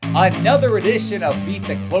Another edition of Beat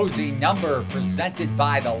the Closing Number presented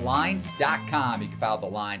by TheLines.com. You can follow The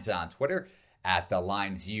Lines on Twitter at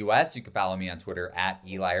TheLinesUS. You can follow me on Twitter at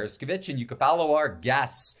Eli Erskovich. And you can follow our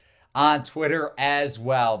guests on Twitter as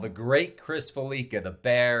well. The great Chris Fallica, the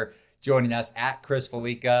Bear, joining us at Chris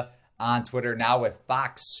Fallica on Twitter, now with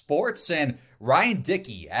Fox Sports. And Ryan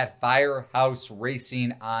Dickey at Firehouse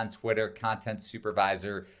Racing on Twitter, content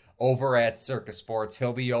supervisor over at Circa Sports.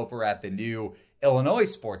 He'll be over at the new Illinois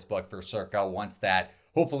sportsbook for Circa once that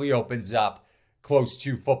hopefully opens up close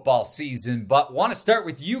to football season. But want to start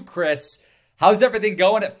with you, Chris. How's everything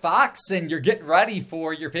going at Fox? And you're getting ready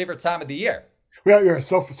for your favorite time of the year. Well, yeah,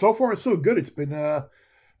 so far so good. It's been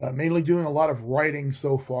mainly doing a lot of writing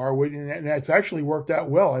so far, and it's actually worked out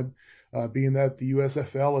well. Being that the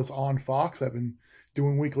USFL is on Fox, I've been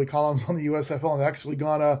doing weekly columns on the USFL, and it's actually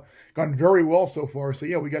gone very well so far. So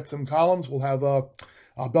yeah, we got some columns. We'll have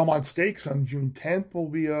Belmont Stakes on June 10th. We'll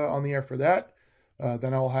be on the air for that.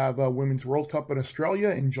 Then I'll have Women's World Cup in Australia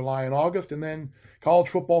in July and August, and then college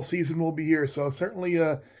football season will be here. So certainly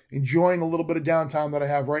enjoying a little bit of downtime that I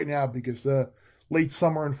have right now, because late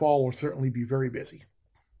summer and fall will certainly be very busy.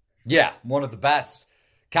 Yeah, one of the best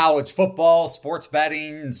college football, sports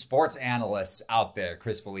betting, sports analysts out there.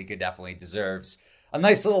 Chris Fallica definitely deserves a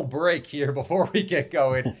nice little break here before we get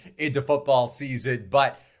going into football season.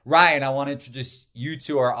 But Ryan, I want to introduce you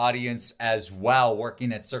to our audience as well,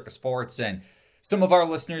 working at Circa Sports. And some of our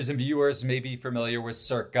listeners and viewers may be familiar with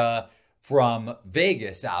Circa from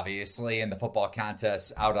Vegas, obviously, and the football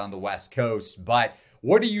contests out on the West Coast. But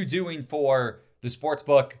what are you doing for the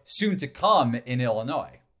sportsbook soon to come in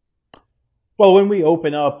Illinois? Well, when we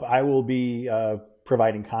open up, I will be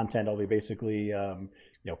providing content. I'll be basically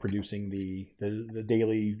producing the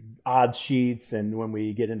daily odds sheets, and when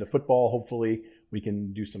we get into football, hopefully we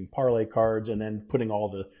can do some parlay cards, and then putting all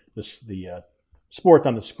the sports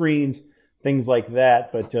on the screens, things like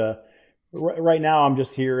that. But right now, I'm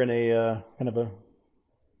just here in a kind of a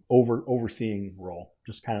overseeing role,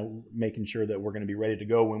 just kind of making sure that we're going to be ready to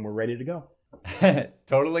go when we're ready to go.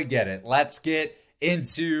 Totally get it. Let's get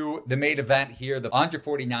into the main event here, the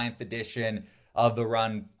 149th edition of the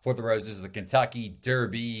Run for the Roses, the Kentucky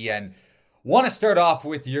Derby. And want to start off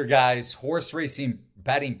with your guys' horse racing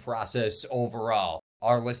betting process overall.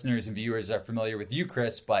 Our listeners and viewers are familiar with you,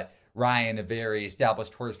 Chris, but Ryan, a very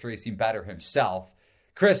established horse racing bettor himself.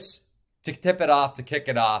 Chris, to kick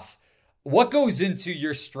it off, what goes into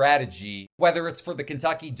your strategy, whether it's for the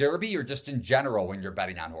Kentucky Derby or just in general when you're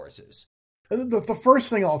betting on horses? The first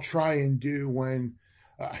thing I'll try and do when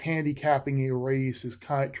handicapping a race is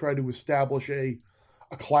try to establish a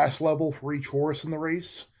class level for each horse in the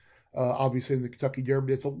race. Obviously, in the Kentucky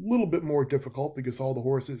Derby, it's a little bit more difficult because all the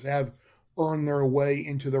horses have earned their way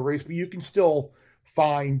into the race, but you can still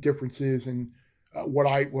find differences in what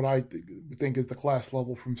I think is the class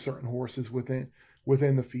level from certain horses within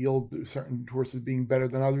the field, certain horses being better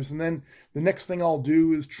than others. And then the next thing I'll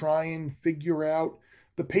do is try and figure out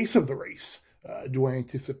the pace of the race. Do I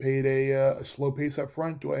anticipate a slow pace up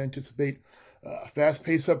front? Do I anticipate a fast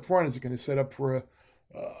pace up front? Is it going to set up for a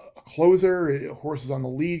closer? Horses on the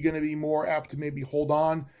lead going to be more apt to maybe hold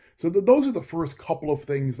on? So those are the first couple of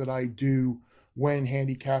things that I do when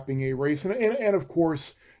handicapping a race. And of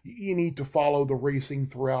course, you need to follow the racing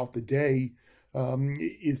throughout the day.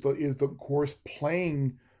 Is the course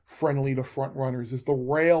playing friendly to front runners? Is the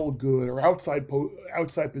rail good, or outside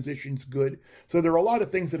positions good? So there are a lot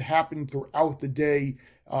of things that happen throughout the day,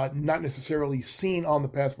 not necessarily seen on the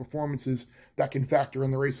past performances, that can factor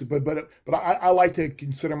in the races. But I like to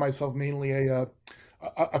consider myself mainly a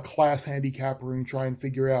class handicapper and try and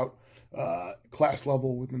figure out class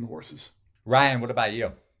level within the horses. Ryan, what about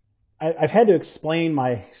you? I've had to explain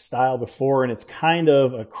my style before, and it's kind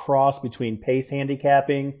of a cross between pace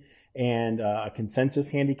handicapping and a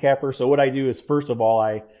consensus handicapper. So what I do is, first of all,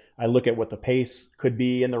 I look at what the pace could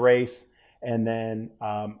be in the race. And then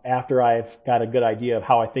after I've got a good idea of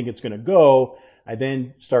how I think it's going to go, I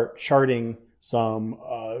then start charting some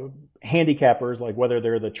handicappers, like whether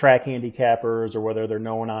they're the track handicappers or whether they're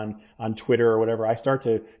known on Twitter or whatever. I start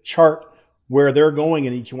to chart where they're going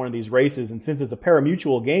in each one of these races. And since it's a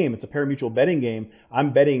parimutuel game, it's a parimutuel betting game,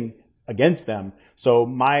 I'm betting against them. So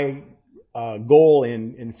my goal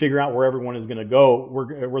in figuring out where everyone is going to go, where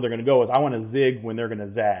they're going to go, is I want to zig when they're going to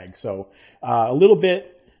zag. So a little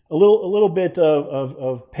bit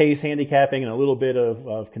of pace handicapping and a little bit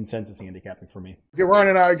of consensus handicapping for me. Okay, Ryan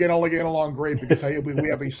and I get along great because we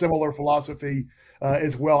have a similar philosophy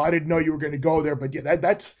as well. I didn't know you were going to go there, but yeah,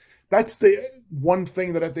 that's the one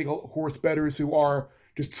thing that I think horse bettors who are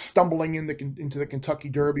just stumbling into the Kentucky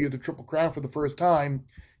Derby or the Triple Crown for the first time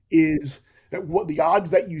is that what the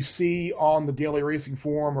odds that you see on the daily racing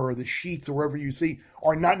form or the sheets or wherever you see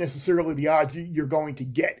are not necessarily the odds you're going to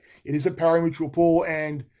get. It is a pari-mutuel pool,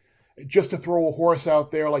 and just to throw a horse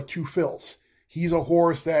out there like Two Phils, he's a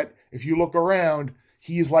horse that if you look around,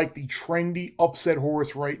 he's like the trendy upset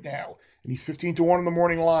horse right now. And he's 15 to 1 in the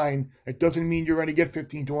morning line. It doesn't mean you're going to get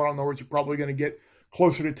 15 to 1 on the horse. You're probably going to get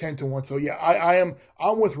closer to 10 to 1. So yeah,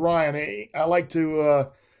 I'm with Ryan. I like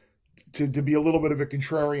to be a little bit of a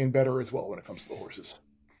contrarian bettor as well when it comes to the horses.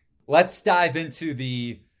 Let's dive into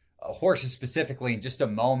the horses specifically in just a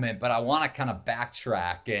moment, but I want to kind of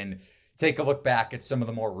backtrack and take a look back at some of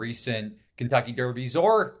the more recent Kentucky Derbies,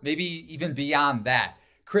 or maybe even beyond that.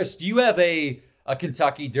 Chris, do you have a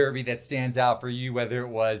Kentucky Derby that stands out for you, whether it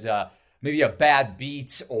was maybe a bad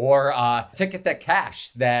beat or a ticket that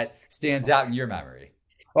cashed that stands out in your memory?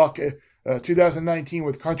 Okay. 2019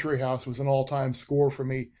 with Country House was an all-time score for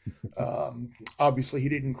me. Obviously, he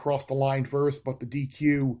didn't cross the line first, but the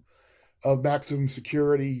DQ of Maximum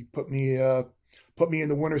Security put me in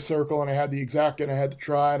the winner's circle, and I had the exacta, and I had the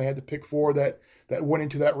try, and I had the pick four that went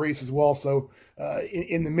into that race as well. So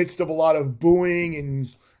in the midst of a lot of booing and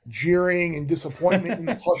jeering and disappointment and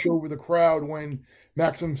hush over the crowd when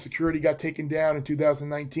Maximum Security got taken down in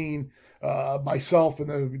 2019, myself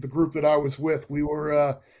and the group that I was with, we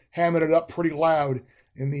were hamming it up pretty loud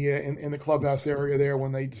in the clubhouse area there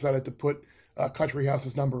when they decided to put Country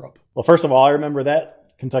House's number up. Well, first of all, I remember that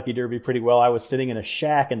Kentucky Derby pretty well. I was sitting in a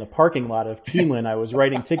shack in the parking lot of Keeneland. I was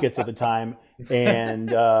writing tickets at the time,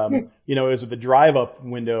 and it was with the drive-up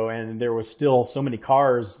window, and there was still so many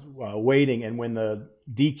cars waiting. And when the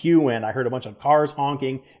DQ went, I heard a bunch of cars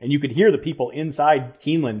honking, and you could hear the people inside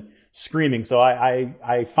Keeneland screaming. So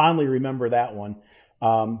I fondly remember that one.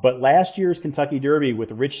 But last year's Kentucky Derby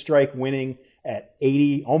with Rich Strike winning at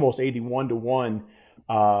 80, almost 81 to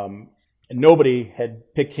 1. Nobody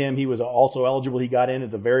had picked him. He was also eligible. He got in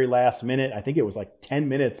at the very last minute. I think it was like 10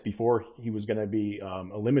 minutes before he was going to be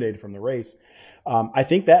eliminated from the race. I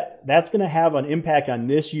think that's going to have an impact on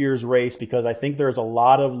this year's race because I think there's a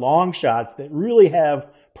lot of long shots that really have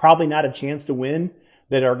probably not a chance to win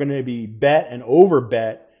that are going to be bet and over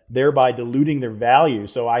bet, thereby diluting their value.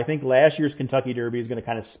 So I think last year's Kentucky Derby is going to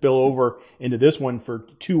kind of spill over into this one for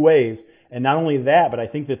two ways. And not only that, but I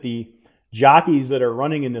think that the jockeys that are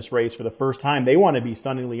running in this race for the first time, they want to be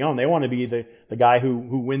Sonny Leon. They want to be the guy who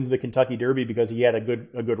wins the Kentucky Derby because he had a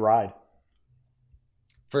good ride.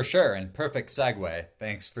 For sure, and perfect segue.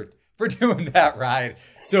 Thanks for doing that ride.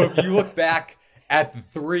 So if you look back at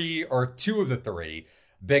the two of the three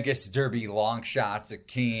biggest Derby long shots that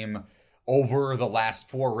came over the last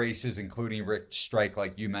four races, including Rich Strike,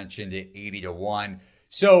 like you mentioned, at 80 to 1.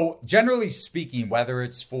 So generally speaking, whether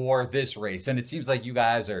it's for this race, and it seems like you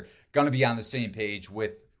guys are going to be on the same page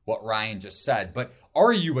with what Ryan just said, but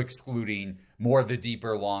are you excluding more of the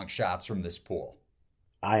deeper long shots from this pool?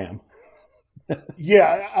 I am.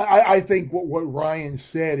 Yeah, I think what Ryan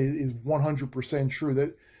said is 100% true,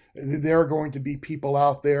 that there are going to be people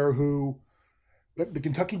out there who, the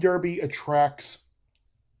Kentucky Derby attracts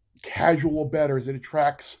casual bettors. It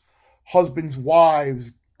attracts husbands,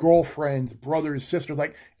 wives, girlfriends, brothers, sisters.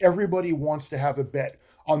 Like, everybody wants to have a bet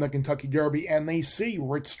on the Kentucky Derby, and they see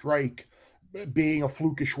Rich Strike being a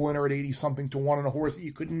flukish winner at 80-something to 1 on a horse that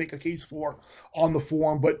you couldn't make a case for on the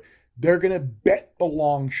form, but they're going to bet the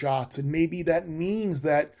long shots, and maybe that means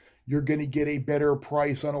that you're going to get a better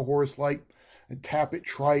price on a horse like Tapit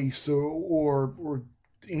Trice or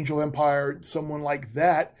Angel Empire, someone like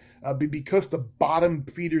that, because the bottom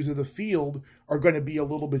feeders of the field are going to be a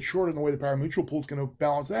little bit short in the way the pari-mutuel pool is going to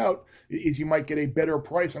balance out, is you might get a better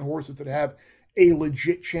price on horses that have a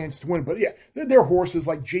legit chance to win. But yeah, there are horses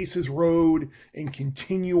like Jace's Road and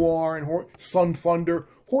Continuar and Sun Thunder,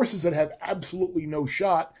 horses that have absolutely no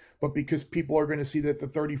shot, but because people are going to see that the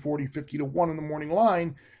 30, 40, 50 to 1 in the morning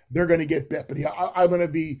line, they're going to get bet. But yeah, I'm going to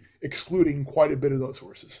be excluding quite a bit of those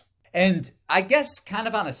horses. And I guess kind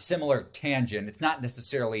of on a similar tangent, it's not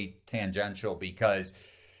necessarily tangential because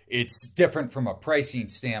it's different from a pricing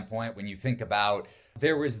standpoint. When you think about,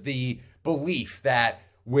 there was the belief that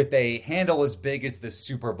with a handle as big as the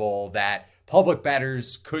Super Bowl, that public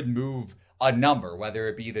bettors could move a number, whether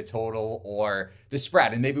it be the total or the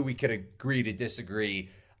spread. And maybe we could agree to disagree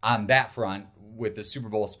on that front with the Super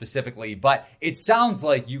Bowl specifically. But it sounds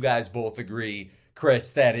like you guys both agree,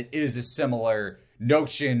 Chris, that it is a similar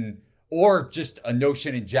notion, or just a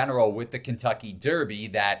notion in general with the Kentucky Derby,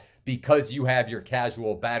 that because you have your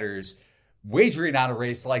casual bettors wagering on a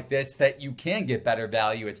race like this, that you can get better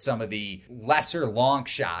value at some of the lesser long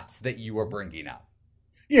shots that you were bringing up.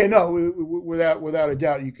 Yeah, no, without a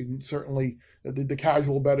doubt, you can certainly, the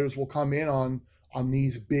casual bettors will come in on on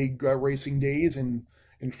these big racing days and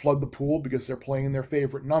flood the pool because they're playing their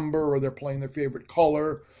favorite number or they're playing their favorite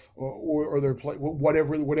color or they're playing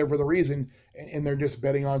whatever the reason, and they're just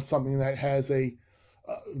betting on something that has a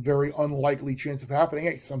very unlikely chance of happening.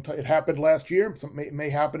 Hey, sometimes it happened last year. It may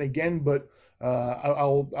happen again, but I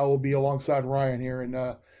will be alongside Ryan here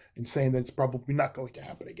in saying that it's probably not going to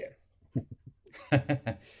happen again.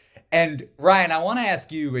 And Ryan, I want to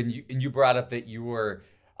ask you, and you brought up that you were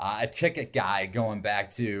a ticket guy going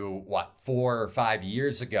back to 4 or 5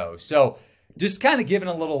 years ago. So just kind of giving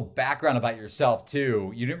a little background about yourself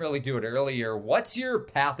too. You didn't really do it earlier. What's your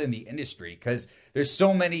path in the industry? Because there's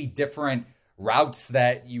so many different routes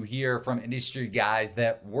that you hear from industry guys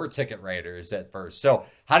that were ticket writers at first. So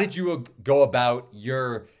how did you go about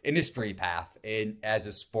your industry path as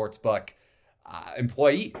a sportsbook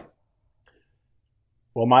employee?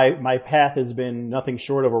 Well, my path has been nothing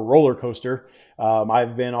short of a roller coaster.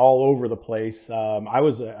 I've been all over the place. I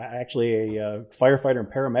was actually a firefighter and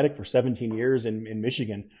paramedic for 17 years in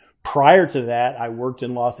Michigan. Prior to that, I worked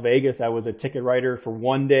in Las Vegas. I was a ticket writer for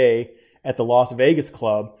one day at the Las Vegas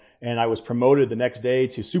club, and I was promoted the next day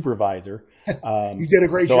to supervisor. You did a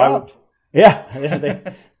great job.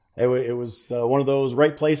 It was one of those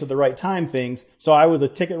right place at the right time things. So I was a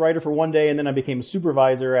ticket writer for one day, and then I became a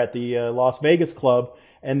supervisor at the Las Vegas club.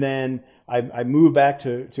 And then I moved back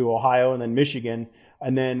to Ohio and then Michigan.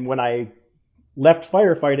 And then when I left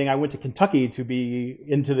firefighting, I went to Kentucky to be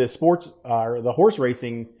into the sports or the horse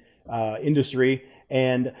racing industry.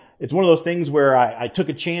 And it's one of those things where I took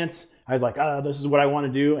a chance. I was like, this is what I want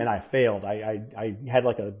to do. And I failed. I had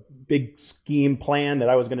like a big scheme plan that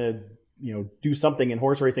I was going to do something in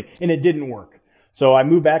horse racing, and it didn't work. So I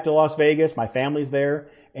moved back to Las Vegas. My family's there.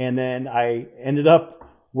 And then I ended up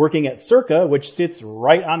working at Circa, which sits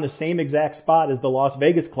right on the same exact spot as the Las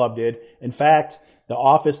Vegas club did. In fact, the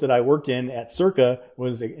office that I worked in at Circa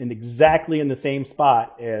was exactly in the same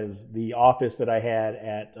spot as the office that I had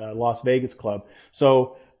at Las Vegas club.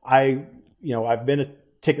 So I've been a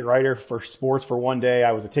ticket writer for sports for one day.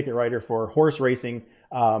 I was a ticket writer for horse racing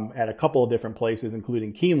at a couple of different places,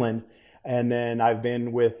 including Keeneland. And then I've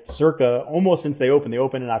been with Circa almost since they opened. They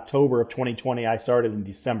opened in October of 2020. I started in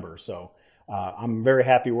December. So I'm very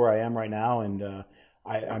happy where I am right now. And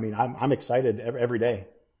I'm excited every day.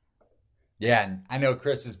 Yeah, and I know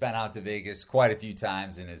Chris has been out to Vegas quite a few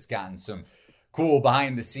times and has gotten some cool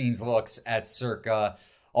behind the scenes looks at Circa.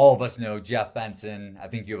 All of us know Jeff Benson. I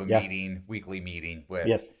think you have a weekly meeting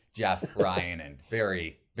with Jeff, Ryan, and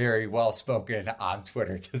very, very well spoken on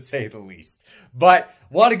Twitter, to say the least. But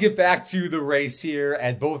want to get back to the race here.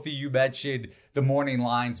 And both of you mentioned the morning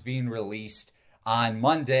lines being released on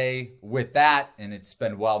Monday. With that, and it's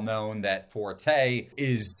been well known that Forte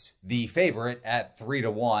is the favorite at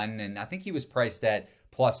 3-1. And I think he was priced at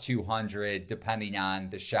plus 200, depending on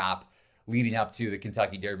the shop leading up to the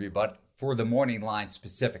Kentucky Derby. But for the morning line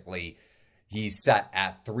specifically, he's set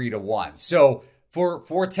at 3-1. So for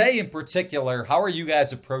Forte in particular, how are you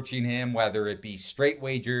guys approaching him, whether it be straight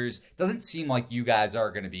wagers? Doesn't seem like you guys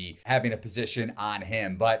are going to be having a position on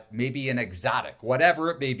him, but maybe an exotic,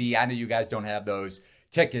 whatever it may be. I know you guys don't have those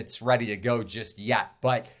tickets ready to go just yet,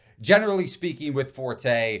 but generally speaking with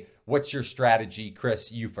Forte, what's your strategy?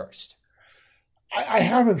 Chris, you first. I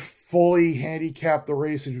haven't fully handicapped the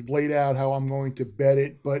race and laid out how I'm going to bet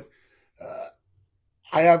it, but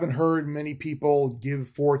I haven't heard many people give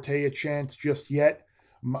Forte a chance just yet.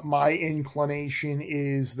 My inclination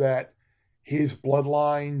is that his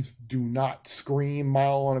bloodlines do not scream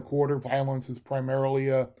mile and a quarter. Violence is primarily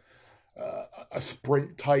a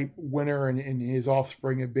sprint type winner, and his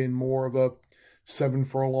offspring have been more of a 7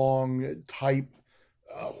 furlong type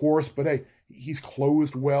horse. But hey, he's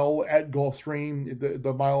closed well at Gulfstream,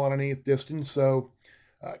 the mile and an eighth distance. So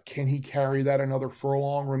can he carry that another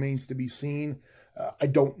furlong remains to be seen. I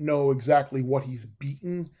don't know exactly what he's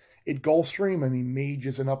beaten at Gulfstream. I mean, Mage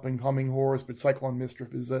is an up-and-coming horse, but Cyclone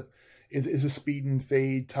Mistress is a speed and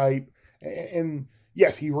fade type. And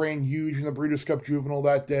yes, he ran huge in the Breeders' Cup Juvenile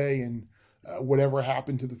that day, and whatever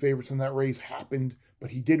happened to the favorites in that race happened.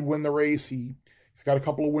 But he did win the race. He's got a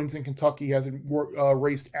couple of wins in Kentucky. He hasn't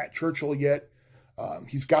raced at Churchill yet.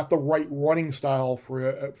 He's got the right running style for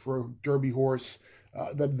a Derby horse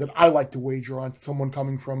that I like to wager on. Someone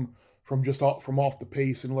coming from off the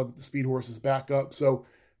pace and let the speed horses back up. So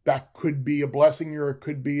that could be a blessing, or it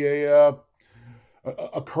could be a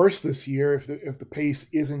curse this year if the pace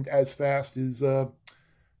isn't as fast as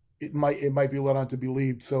it might be led on to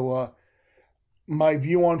believe. So my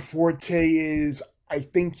view on Forte is I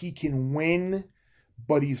think he can win,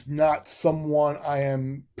 but he's not someone I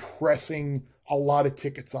am pressing a lot of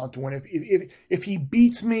tickets onto win. If he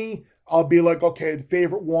beats me, I'll be like, okay, the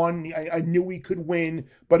favorite one, I knew he could win.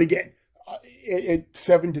 But again, at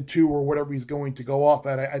 7-2 or whatever he's going to go off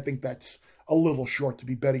at, I think that's a little short to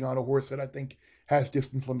be betting on a horse that I think has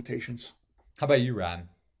distance limitations. How about you, Ron?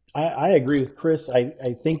 I agree with Chris. I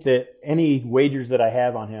think that any wagers that I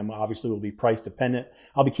have on him obviously will be price dependent.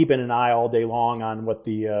 I'll be keeping an eye all day long on what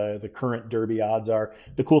the current Derby odds are.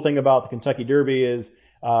 The cool thing about the Kentucky Derby is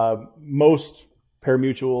most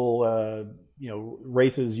pari-mutuel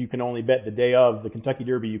races you can only bet the day of. The Kentucky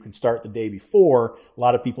Derby you can start the day before. A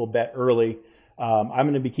lot of people bet early. I'm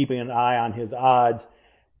going to be keeping an eye on his odds.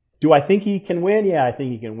 Do I think he can win? Yeah, I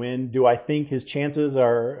think he can win. Do I think his chances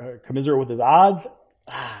are commensurate with his odds?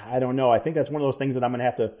 I don't know. I think that's one of those things that I'm going to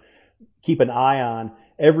have to keep an eye on.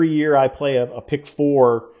 Every year I play a pick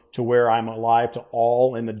four to where I'm alive to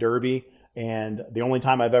all in the Derby. And the only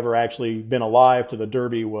time I've ever actually been alive to the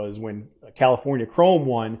Derby was when California Chrome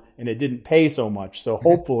won, and it didn't pay so much. So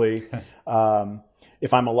hopefully,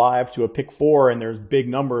 if I'm alive to a pick four and there's big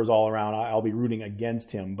numbers all around, I'll be rooting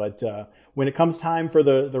against him. But when it comes time for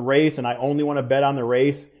the race, and I only want to bet on the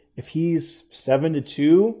race, if he's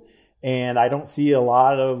 7-2, and I don't see a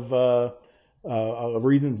lot of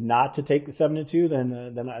reasons not to take the 7-2,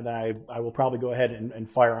 then I will probably go ahead and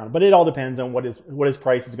fire on it. But it all depends on what his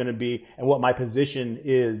price is going to be and what my position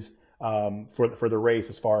is for the race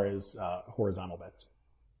as far as horizontal bets.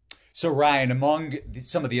 So Ryan, among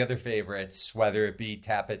some of the other favorites, whether it be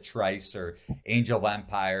Tapit Trice or Angel of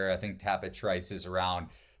Empire, I think Tapit Trice is around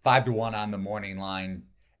 5-1 on the morning line,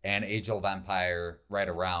 and Angel of Empire right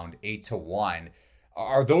around 8-1.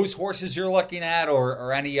 Are those horses you're looking at,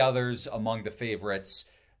 or any others among the favorites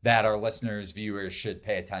that our listeners, viewers should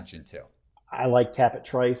pay attention to? I like Tapit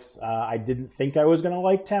Trice. I didn't think I was going to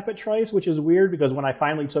like Tapit Trice, which is weird because when I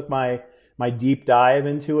finally took my deep dive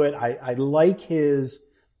into it, I like his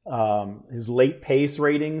late pace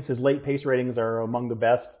ratings. His late pace ratings are among the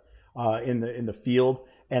best in the field.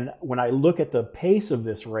 And when I look at the pace of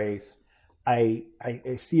this race, I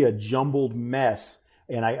see a jumbled mess.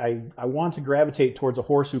 And I want to gravitate towards a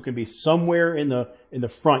horse who can be somewhere in the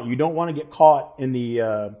front. You don't want to get caught in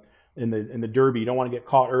the Derby. You don't want to get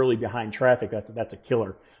caught early behind traffic. That's a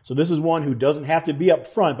killer. So this is one who doesn't have to be up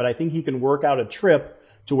front, but I think he can work out a trip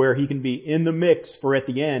to where he can be in the mix for at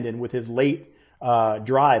the end. And with his late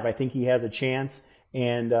drive, I think he has a chance.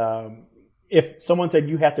 And if someone said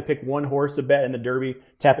you have to pick one horse to bet in the Derby,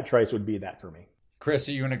 Tapit Trice would be that for me. Chris,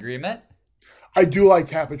 are you in agreement? I do like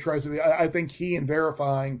Tapit Trice. I think he and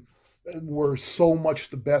Verifying were so much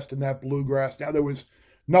the best in that bluegrass. Now, there was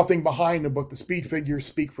nothing behind them, but the speed figures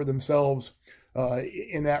speak for themselves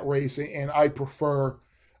in that race. And I prefer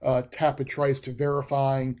Tapit Trice to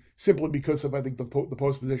Verifying simply because of, I think, the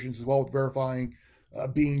post positions as well, with Verifying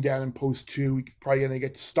being down in post 2. He's probably going to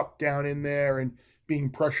get stuck down in there, and being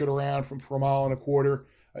pressured around for a mile and a quarter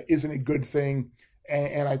isn't a good thing.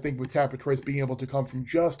 And I think with Tapit Trice being able to come from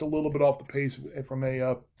just a little bit off the pace from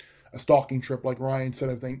a stalking trip, like Ryan said,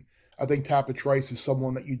 I think Tapit Trice is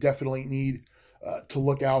someone that you definitely need to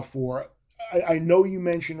look out for. I know you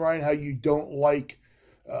mentioned, Ryan, how you don't like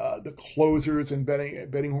the closers and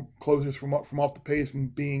betting closers from off the pace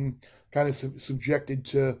and being kind of subjected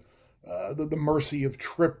to the mercy of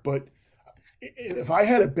trip. But if I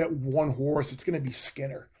had to bet one horse, it's going to be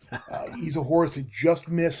Skinner. He's a horse that just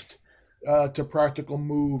missed to practical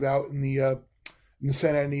move out in the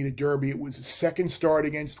Santa Anita Derby. It was his second start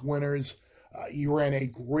against winners. He ran a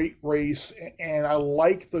great race, and I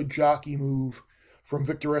like the jockey move from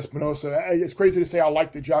Victor Espinosa. It's crazy to say I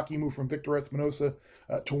like the jockey move from Victor Espinosa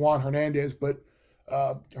to Juan Hernandez, but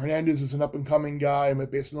Hernandez is an up-and-coming guy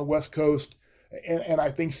based on the West Coast, and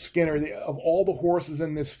I think Skinner, of all the horses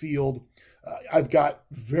in this field, I've got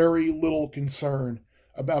very little concern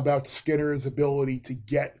about Skinner's ability to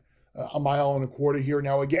get a mile and a quarter here.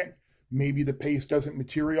 Now, again, maybe the pace doesn't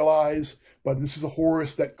materialize, but this is a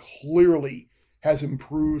horse that clearly has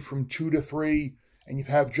improved from 2 to 3. And you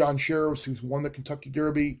have John Sheriffs, who's won the Kentucky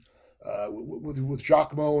Derby with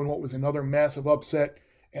Giacomo and what was another massive upset.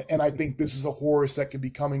 And I think this is a horse that could be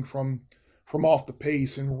coming from off the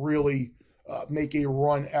pace and really make a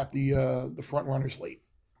run at the front runners late.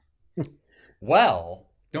 Well,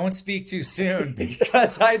 don't speak too soon,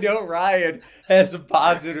 because I know Ryan has some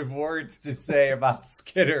positive words to say about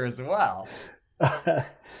Skinner as well.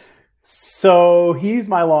 So he's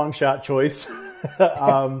my long shot choice.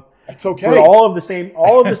 That's okay. For all of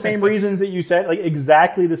the same reasons that you said, like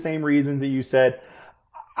exactly the same reasons that you said.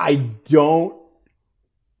 I don't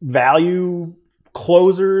value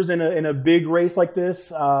closers in a big race like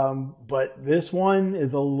this, but this one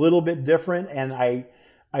is a little bit different, and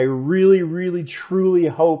I really, really, truly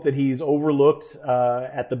hope that he's overlooked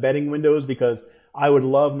at the betting windows, because I would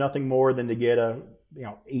love nothing more than to get a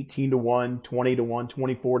 18-1, 20-1,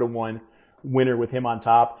 24-1 winner with him on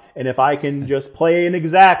top. And if I can just play an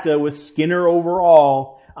exacta with Skinner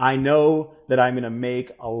overall, I know that I'm going to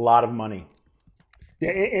make a lot of money. Yeah,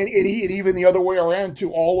 and even the other way around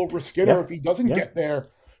too, all over Skinner if he doesn't get there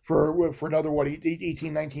for another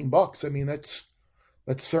 $18-19. I mean, that's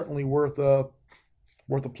certainly worth a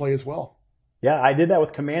play as well. Yeah, I did that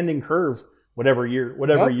with Commanding Curve, whatever year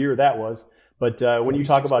that was. But when you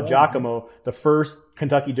talk about Giacomo, the first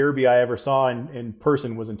Kentucky Derby I ever saw in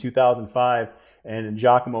person was in 2005, and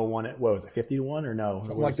Giacomo won it. What was it, 50-1 or no?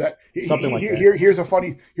 Something like that. Something like that. Here's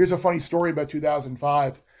a funny story about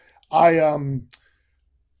 2005.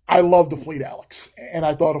 I loved the Fleet Alex, and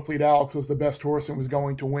I thought a Fleet Alex was the best horse and was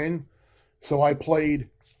going to win. So I played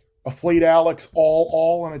a Fleet Alex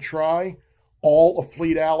all in a try, all a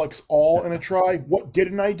Fleet Alex all in a try. What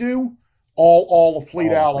didn't I do? All a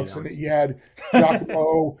Fleet Alex, and you had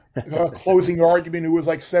Giacomo closing argument who was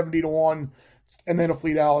like 70-1, and then a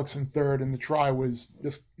Fleet Alex in third, and the try was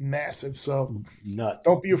just massive. So nuts!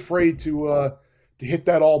 Don't be afraid to hit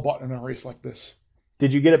that all button in a race like this.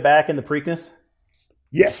 Did you get it back in the Preakness?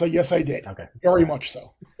 Yes, I did. Okay, very much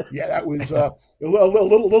so. Yeah, that was a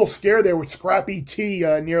little scare there with Scrappy T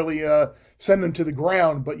nearly sending him to the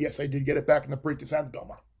ground, but yes, I did get it back in the Preakness and the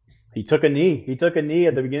Belmont. He took a knee. He took a knee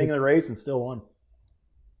at the beginning of the race and still won.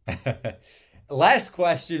 Last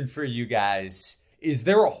question for you guys. Is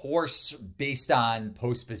there a horse based on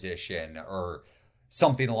post position or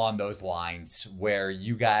something along those lines where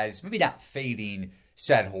you guys, maybe not fading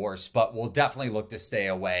said horse, but will definitely look to stay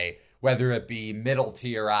away, whether it be middle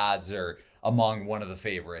tier odds or among one of the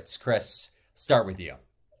favorites? Chris, start with you.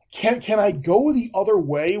 Can I go the other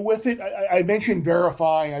way with it? I mentioned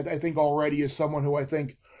Verifying, I think already, as someone who I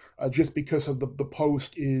think just because of the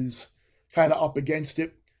post is kind of up against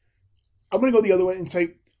it. I'm going to go the other way and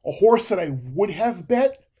say a horse that I would have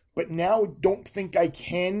bet, but now don't think I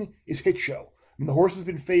can, is Hit Show. I mean, the horse has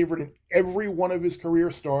been favored in every one of his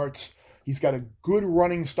career starts. He's got a good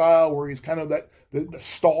running style where he's kind of the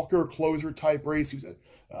stalker closer type race.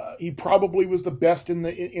 He probably was the best in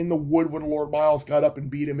the wood when Lord Miles got up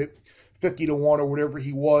and beat him at 50-1 or whatever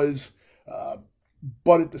he was.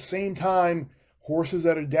 But at the same time, horses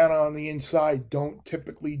that are down on the inside don't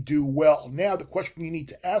typically do well. Now, the question you need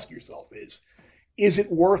to ask yourself is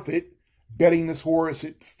it worth it betting this horse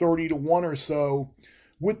at 30-1 or so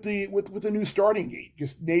with the new starting gate?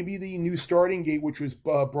 Just maybe the new starting gate, which was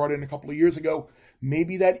brought in a couple of years ago,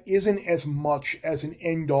 maybe that isn't as much as an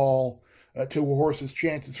end-all to a horse's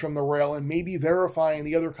chances from the rail, and maybe Verifying,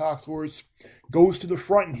 the other Cox horse, goes to the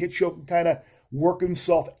front and Hit Show can kind of work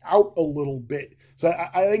himself out a little bit. So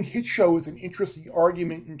I think Hit Show is an interesting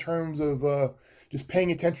argument in terms of just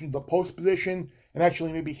paying attention to the post position and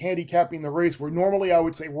actually maybe handicapping the race, where normally I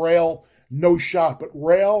would say rail, no shot, but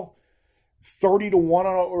rail, 30-1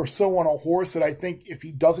 or so on a horse that I think if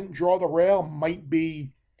he doesn't draw the rail might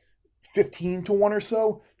be 15-1 or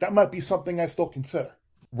so. That might be something I still consider.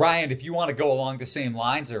 Ryan, if you want to go along the same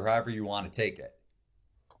lines or however you want to take it.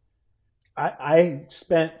 I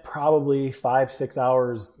spent probably 5-6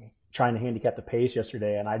 hours trying to handicap the pace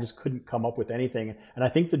yesterday, and I just couldn't come up with anything. And I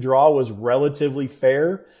think the draw was relatively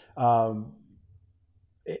fair.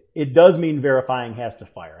 It does mean Verifying has to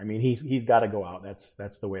fire. I mean, he's got to go out.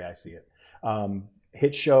 That's the way I see it.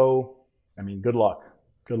 Hit Show, I mean, good luck.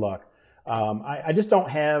 I just don't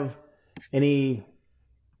have any.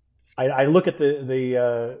 I look at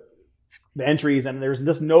the entries, and there's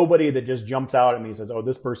just nobody that just jumps out at me and says, "Oh,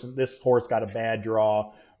 this horse got a bad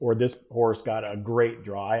draw," or "This horse got a great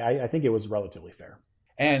draw." I think it was relatively fair.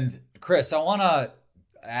 And Chris, I want to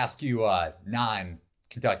ask you a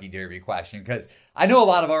non-Kentucky Derby question, because I know a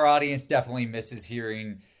lot of our audience definitely misses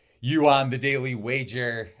hearing you on the Daily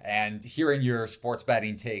Wager and hearing your sports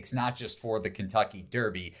betting takes, not just for the Kentucky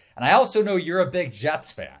Derby. And I also know you're a big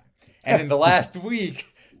Jets fan. And in the last week,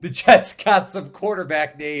 the Jets got some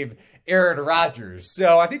quarterback named Aaron Rodgers.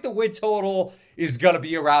 So I think the win total is going to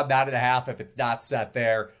be around 9.5 if it's not set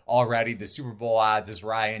there already. The Super Bowl odds, as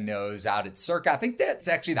Ryan knows, out at Circa. I think that's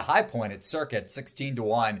actually the high point at Circa at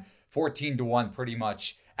 16-1, 14-1 pretty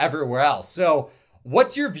much everywhere else. So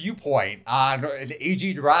what's your viewpoint on an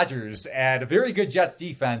aging Rodgers and a very good Jets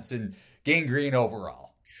defense and gangrene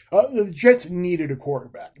overall? The Jets needed a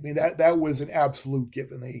quarterback. I mean, that was an absolute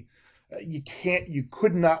given. You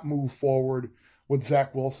could not move forward with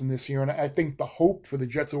Zach Wilson this year. And I think the hope for the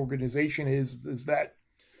Jets organization is that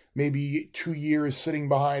maybe 2 years sitting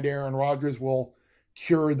behind Aaron Rodgers will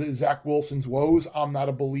cure the Zach Wilson's woes. I'm not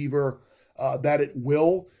a believer that it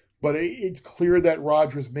will. But it's clear that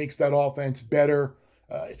Rodgers makes that offense better.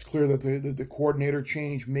 It's clear that the coordinator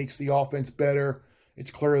change makes the offense better.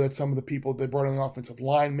 It's clear that some of the people they brought on the offensive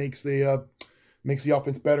line makes the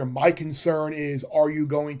offense better. My concern is, are you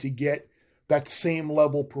going to get that same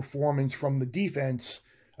level performance from the defense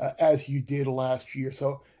as you did last year?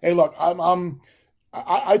 So, hey, look,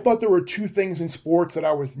 I thought there were two things in sports that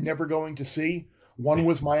I was never going to see. One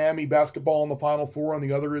was Miami basketball in the Final Four, and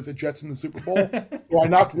the other is the Jets in the Super Bowl. So I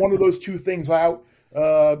knocked one of those two things out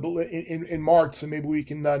in March, so maybe we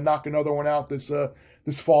can knock another one out this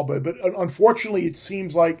fall. But unfortunately, it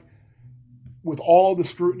seems like with all the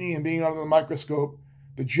scrutiny and being under the microscope,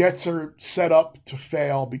 the Jets are set up to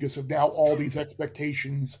fail because of now all these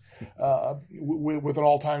expectations with an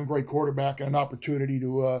all-time great quarterback and an opportunity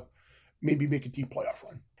to maybe make a deep playoff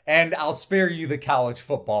run. And I'll spare you the college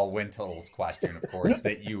football win totals question, of course,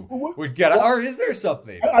 that you would get. Or is there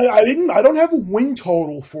something? I don't have a win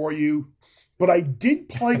total for you, but I did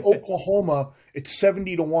play Oklahoma at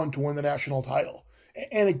 70-1 to win the national title.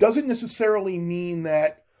 And it doesn't necessarily mean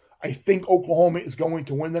that I think Oklahoma is going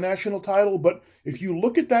to win the national title, but if you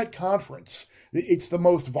look at that conference, it's the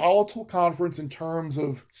most volatile conference in terms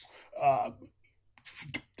of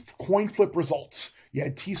coin flip results. You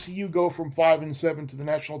had TCU go from 5-7 to the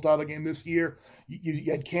national title game this year. You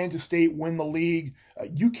had Kansas State win the league.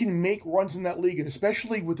 You can make runs in that league, and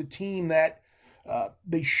especially with a team that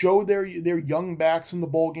they showed their young backs in the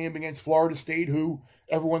bowl game against Florida State, who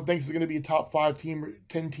everyone thinks is going to be a top 5 team,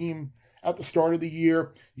 10 team at the start of the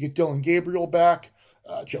year. You get Dylan Gabriel back.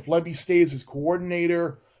 Jeff Lebby stays as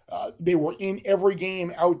coordinator. They were in every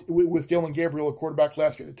game out with Dylan Gabriel, a quarterback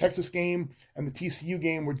last year. The Texas game and the TCU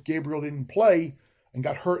game where Gabriel didn't play and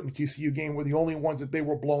got hurt in the TCU game were the only ones that they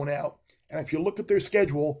were blown out. And if you look at their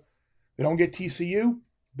schedule, they don't get TCU,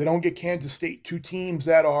 they don't get Kansas State, two teams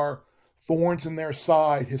that are thorns in their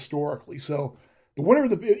side historically. So the winner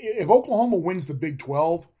of if Oklahoma wins the Big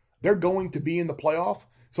 12, they're going to be in the playoff.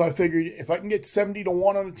 So I figured if I can get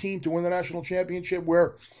 70-1 on a team to win the national championship,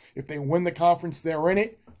 where if they win the conference, they're in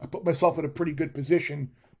it, I put myself in a pretty good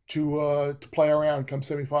position to play around come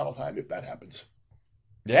semifinal time if that happens.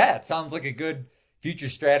 Yeah, it sounds like a good future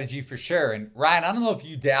strategy for sure. And Ryan, I don't know if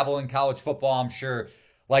you dabble in college football. I'm sure,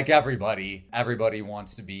 like everybody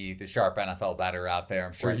wants to be the sharp NFL bettor out there.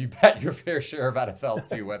 I'm sure you bet your fair share of NFL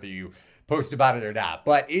too, whether you post about it or not.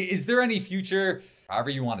 But is there any future,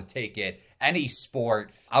 however you want to take it, any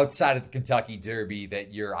sport outside of the Kentucky Derby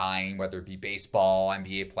that you're eyeing, whether it be baseball,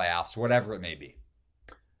 NBA playoffs, whatever it may be?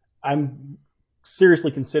 I'm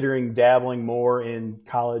seriously considering dabbling more in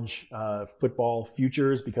college football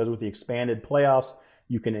futures, because with the expanded playoffs,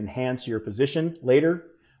 you can enhance your position later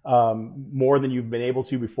more than you've been able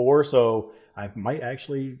to before. So I might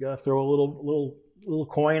actually throw a little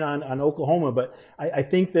coin on Oklahoma. But I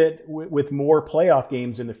think that with more playoff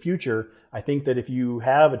games in the future, I think that if you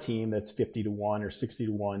have a team that's 50-1 or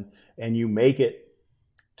 60-1 and you make it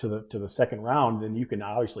to the second round, then you can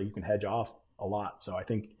hedge off a lot. So I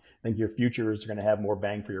think your futures are going to have more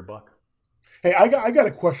bang for your buck. Hey, I got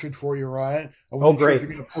a question for you, Ryan. I wasn't sure if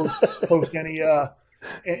you're going to post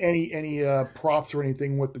any props or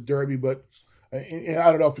anything with the Derby, but and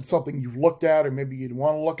I don't know if it's something you've looked at or maybe you'd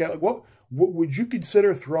want to look at. Like, what would you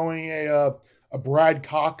consider throwing a Brad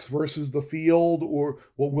Cox versus the field, or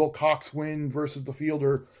will Will Cox win versus the field,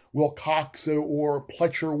 or will Cox or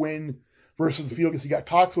Pletcher win versus the field? Because you got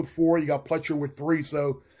Cox with 4, you got Pletcher with 3,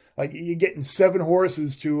 so like you're getting 7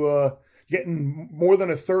 horses to getting more than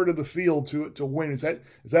a third of the field to win. Is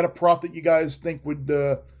that a prop that you guys think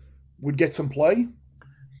would get some play?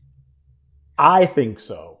 I think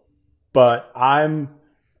so, but I'm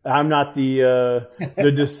not the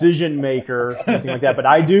decision maker, anything like that. But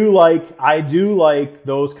I do like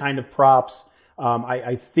those kind of props.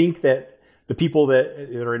 I think that the people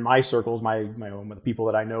that are in my circles, the people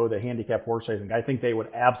that I know that handicap horse racing, I think they would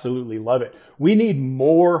absolutely love it. We need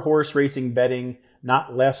more horse racing betting,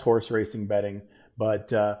 not less horse racing betting.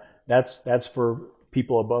 But that's for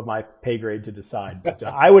people above my pay grade to decide. But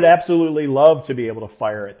I would absolutely love to be able to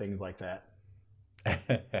fire at things like that.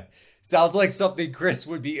 Sounds like something Chris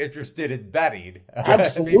would be interested in betting.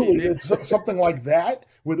 Absolutely. Something like that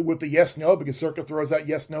with the yes-no, because Circa throws out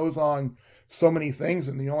yes-nos on so many things,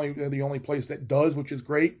 and they're the only place that does, which is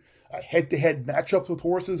great. Head-to-head matchups with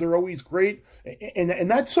horses are always great.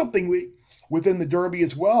 And that's something within the Derby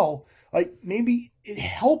as well. Like maybe it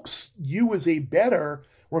helps you as a bettor,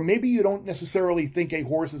 where maybe you don't necessarily think a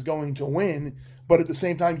horse is going to win, but at the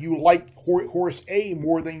same time you like horse A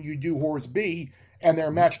more than you do horse B, and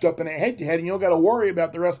they're matched up in a head-to-head, and you don't got to worry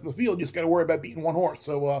about the rest of the field. You just got to worry about beating one horse.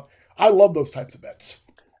 So I love those types of bets.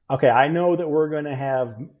 Okay, I know that we're going to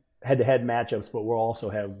have head-to-head matchups, but we'll also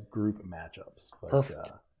have group matchups. But, Perfect.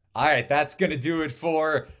 All right, that's going to do it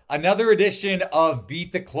for another edition of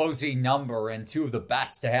Beat the Closing Number, and two of the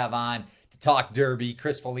best to have on to talk Derby,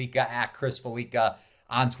 Chris Fallica at Chris Fallica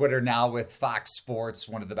on Twitter, now with Fox Sports,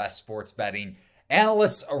 one of the best sports betting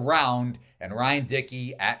analysts around, and Ryan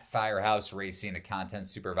Dickey at Firehouse Racing, a content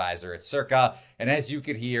supervisor at Circa, and as you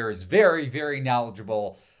could hear, is very, very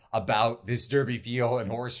knowledgeable about this Derby field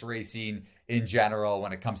and horse racing in general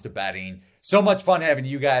when it comes to betting. So much fun having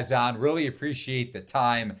you guys on. Really appreciate the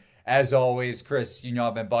time. As always, Chris, you know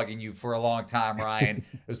I've been bugging you for a long time, Ryan.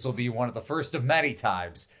 This will be one of the first of many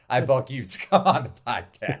times I bug you to come on the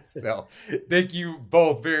podcast. So thank you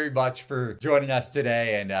both very much for joining us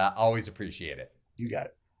today, and always appreciate it. You got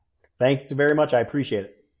it. Thanks very much. I appreciate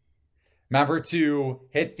it. Remember to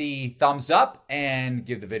hit the thumbs up and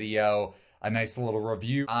give the video a nice little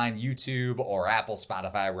review on YouTube or Apple,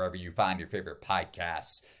 Spotify, wherever you find your favorite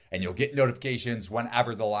podcasts. And you'll get notifications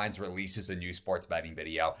whenever the Lines releases a new sports betting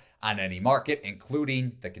video on any market,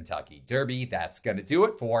 including the Kentucky Derby. That's going to do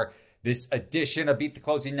it for this edition of Beat the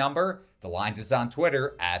Closing Number. The Lines is on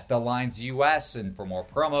Twitter at The Lines US. And for more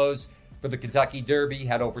promos for the Kentucky Derby,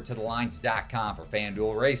 head over to thelines.com for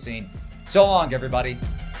FanDuel Racing. So long, everybody.